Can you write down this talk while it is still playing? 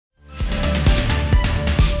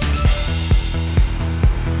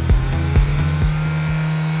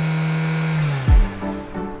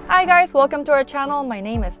Hi guys, welcome to our channel. My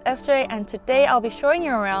name is SJ and today I'll be showing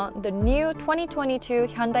you around the new 2022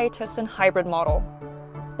 Hyundai Tucson Hybrid model.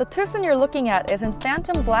 The Tucson you're looking at is in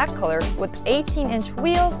phantom black color with 18-inch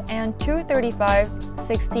wheels and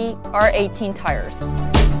 235/60 R18 tires.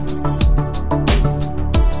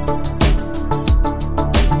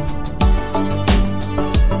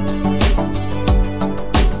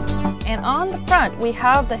 And on the front, we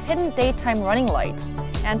have the hidden daytime running lights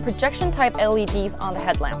and projection type LEDs on the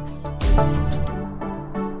headlamps.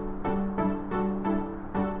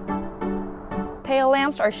 Tail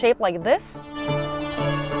lamps are shaped like this.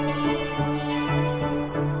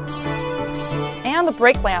 And the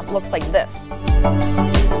brake lamp looks like this.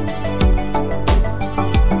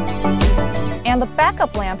 And the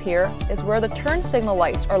backup lamp here is where the turn signal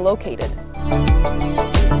lights are located.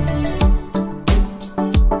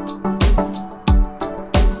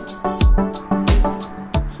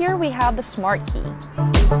 Here we have the smart key.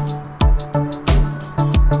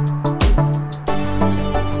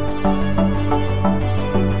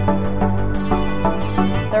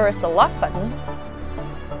 There is the lock button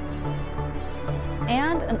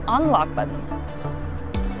and an unlock button.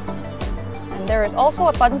 And there is also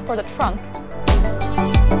a button for the trunk.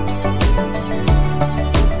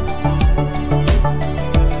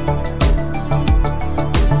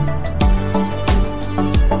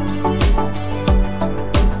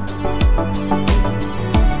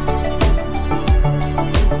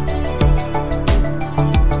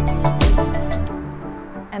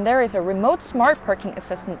 And there is a remote smart parking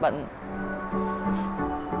assistant button.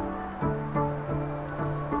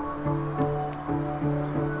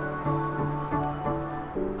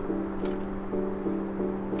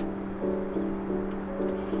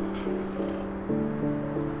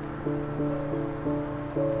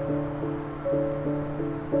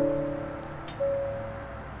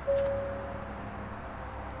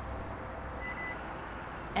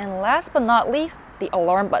 And last but not least, the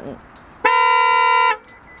alarm button.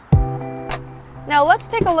 Now let's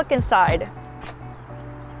take a look inside.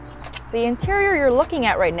 The interior you're looking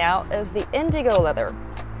at right now is the indigo leather.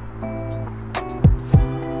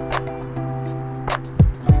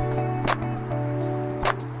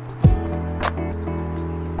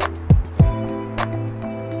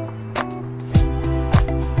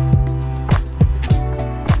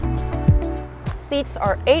 Seats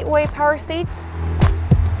are 8-way power seats.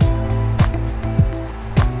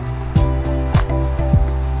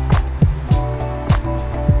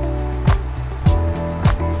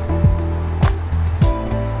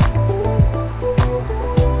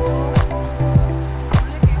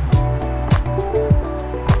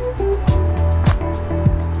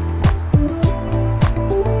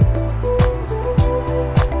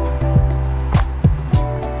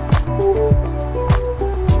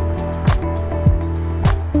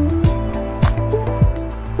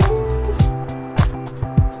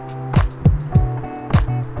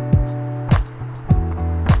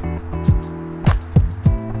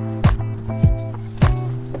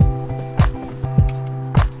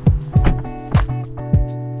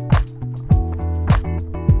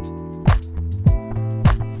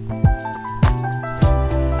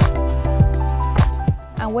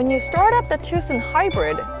 When you start up the Tucson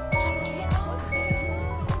Hybrid,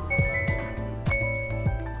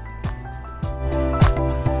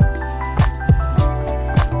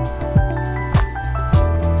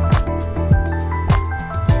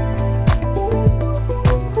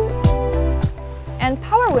 and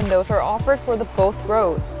power windows are offered for the both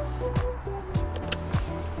rows.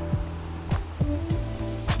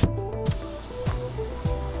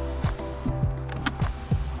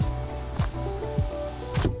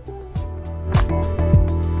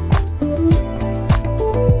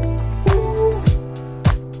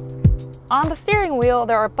 On the steering wheel,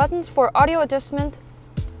 there are buttons for audio adjustment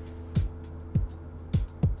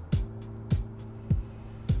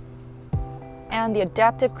and the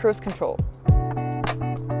adaptive cruise control.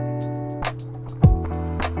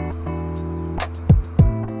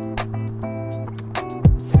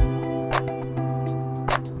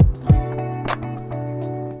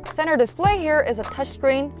 Center display here is a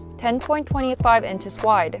touchscreen, 10.25 inches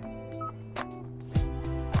wide.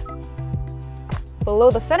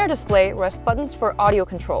 Below the center display rest buttons for audio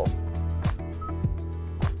control.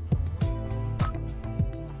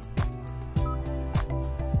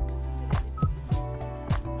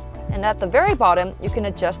 And at the very bottom, you can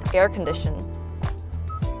adjust air condition.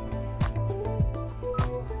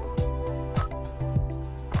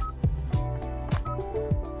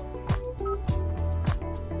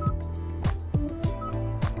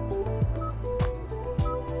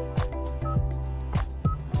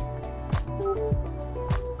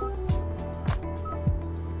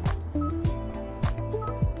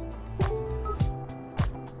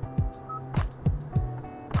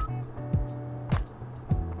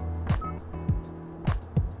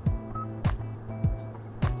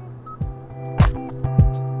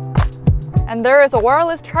 And there is a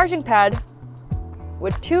wireless charging pad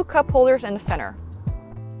with 2 cup holders in the center.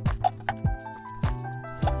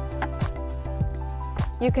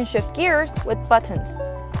 You can shift gears with buttons.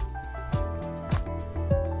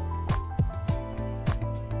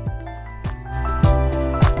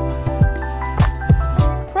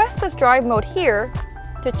 Press this drive mode here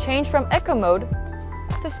to change from Eco mode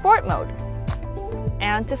to Sport mode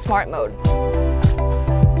and to Smart mode.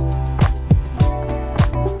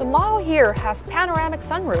 The model here has panoramic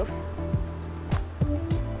sunroof.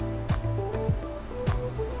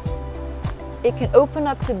 It can open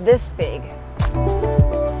up to this big.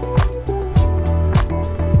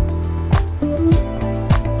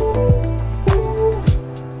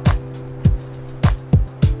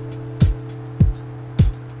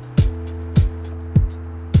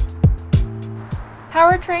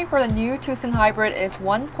 Powertrain for the new Tucson Hybrid is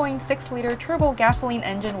 1.6-liter turbo gasoline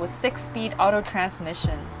engine with 6-speed auto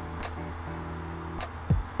transmission.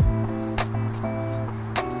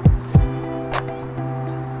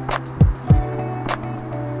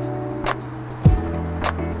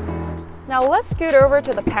 Now let's scoot over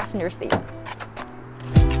to the passenger seat.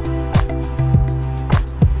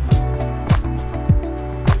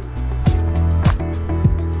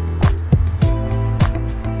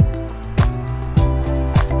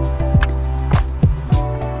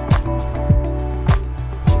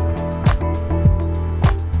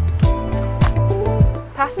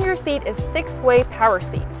 Passenger seat is 6-way power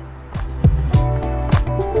seat.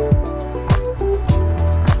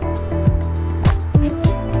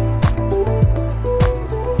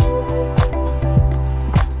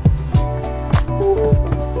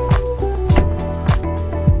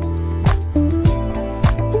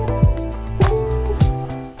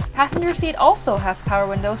 Passenger seat also has power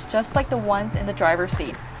windows just like the ones in the driver's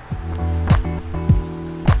seat.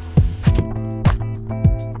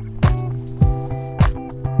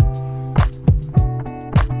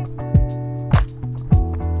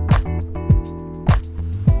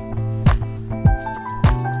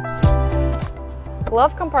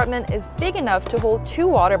 Glove compartment is big enough to hold 2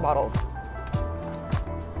 water bottles.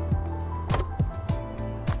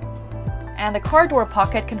 And the car door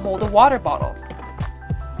pocket can hold a water bottle.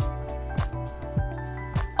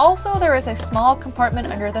 Also, there is a small compartment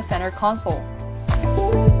under the center console.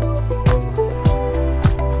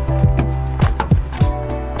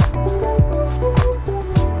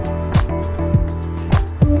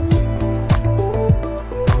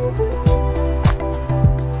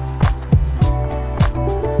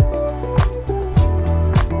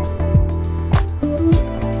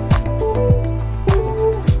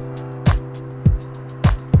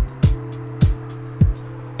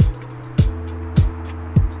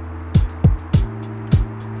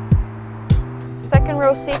 Second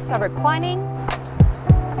row seats are reclining.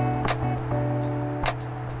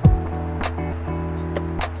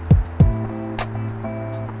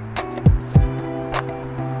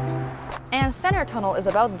 And center tunnel is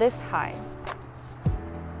about this high.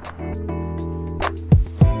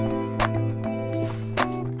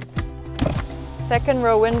 Second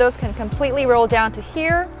row windows can completely roll down to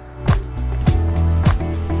here.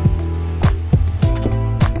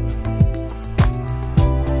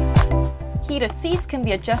 Heated seats can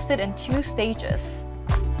be adjusted in 2 stages.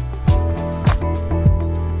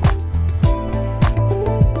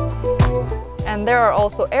 And there are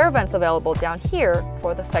also air vents available down here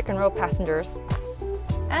for the second row passengers.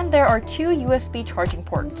 And there are 2 USB charging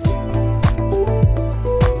ports.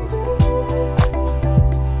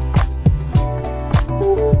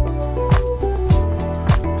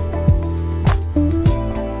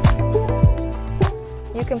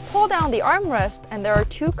 You can pull down the armrest and there are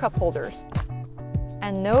 2 cup holders.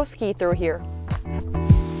 And no ski through here.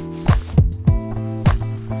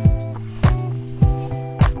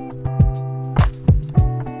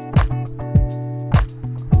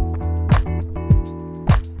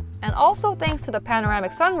 And also thanks to the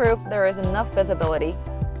panoramic sunroof, there is enough visibility.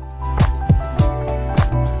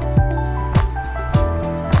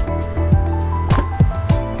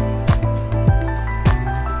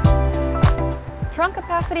 Trunk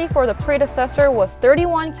capacity for the predecessor was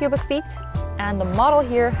 31 cubic feet, and the model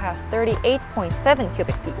here has 38.7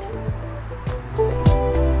 cubic feet.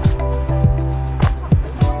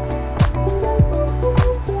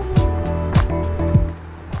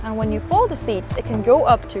 And when you fold the seats, it can go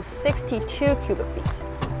up to 62 cubic feet.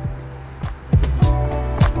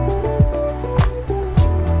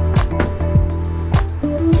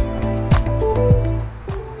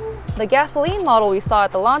 The gasoline model we saw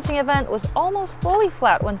at the launching event was almost fully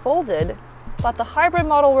flat when folded, but the hybrid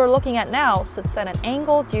model we're looking at now sits at an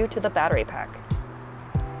angle due to the battery pack.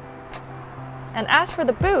 And as for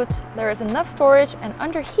the boot, there is enough storage, and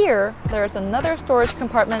under here, there is another storage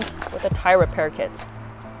compartment with a tire repair kit.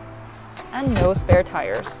 And no spare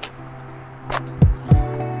tires.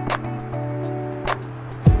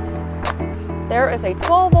 There is a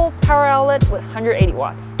 12-volt power outlet with 180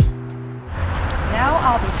 watts. Now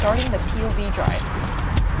I'll be starting the POV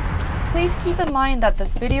drive. Please keep in mind that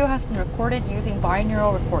this video has been recorded using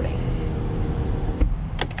binaural recording.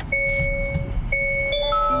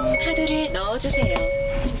 카드를 넣어주세요.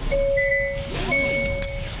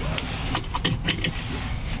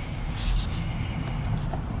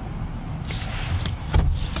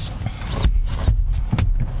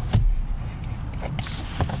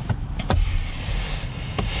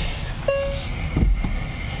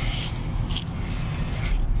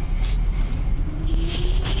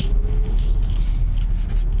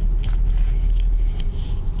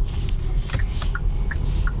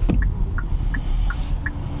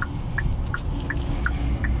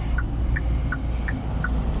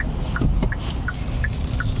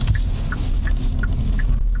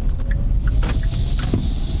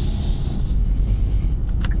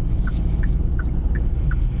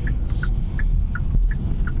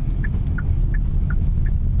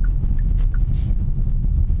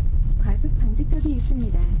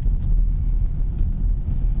 있습니다.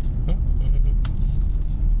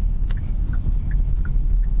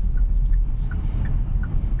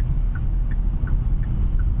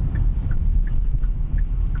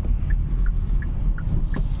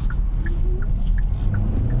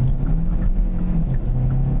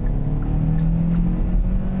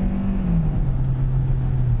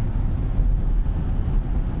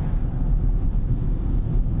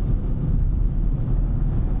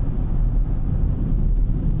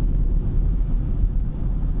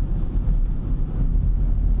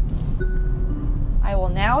 I will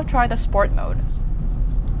now try the sport mode.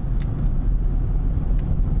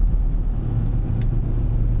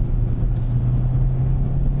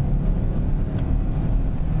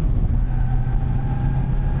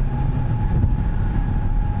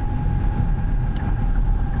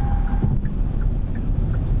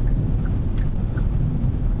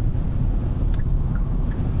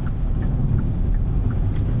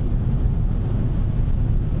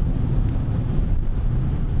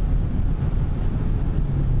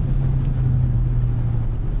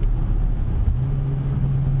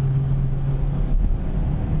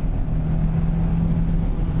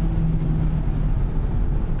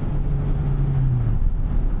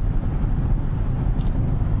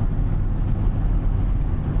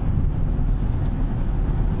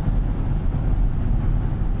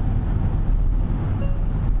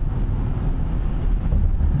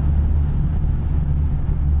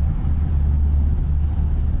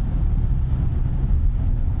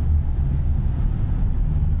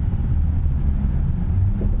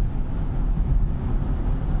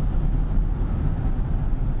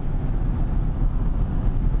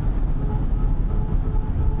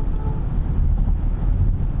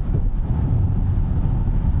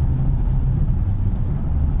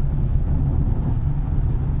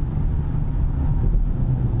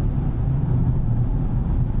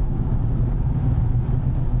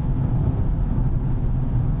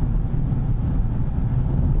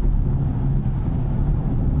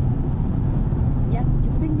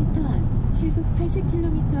 시속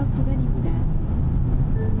 80km 구간입니다.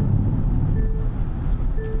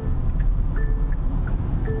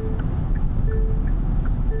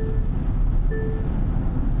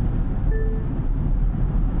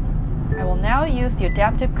 I will now use the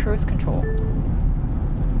adaptive cruise control.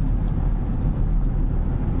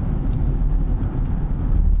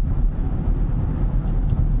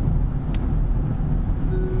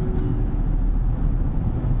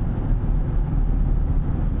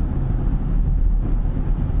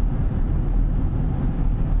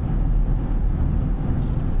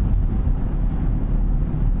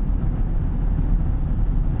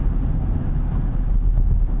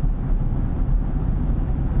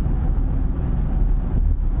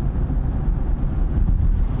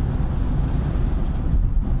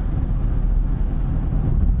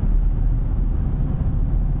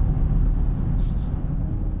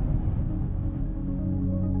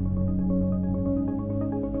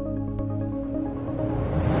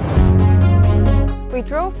 We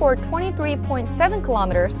drove for 23.7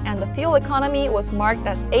 kilometers and the fuel economy was marked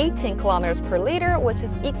as 18 kilometers per liter, which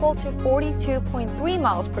is equal to 42.3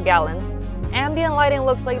 miles per gallon. Ambient lighting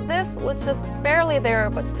looks like this, which is barely there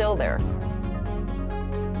but still there.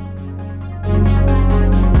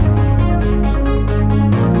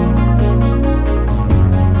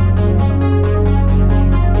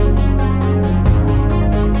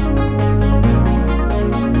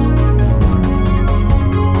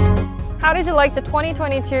 like the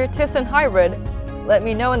 2022 Tucson Hybrid? Let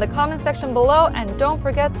me know in the comment section below, and don't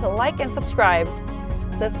forget to like and subscribe.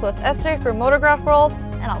 This was SJ for Motorgraph World,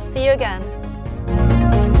 and I'll see you again.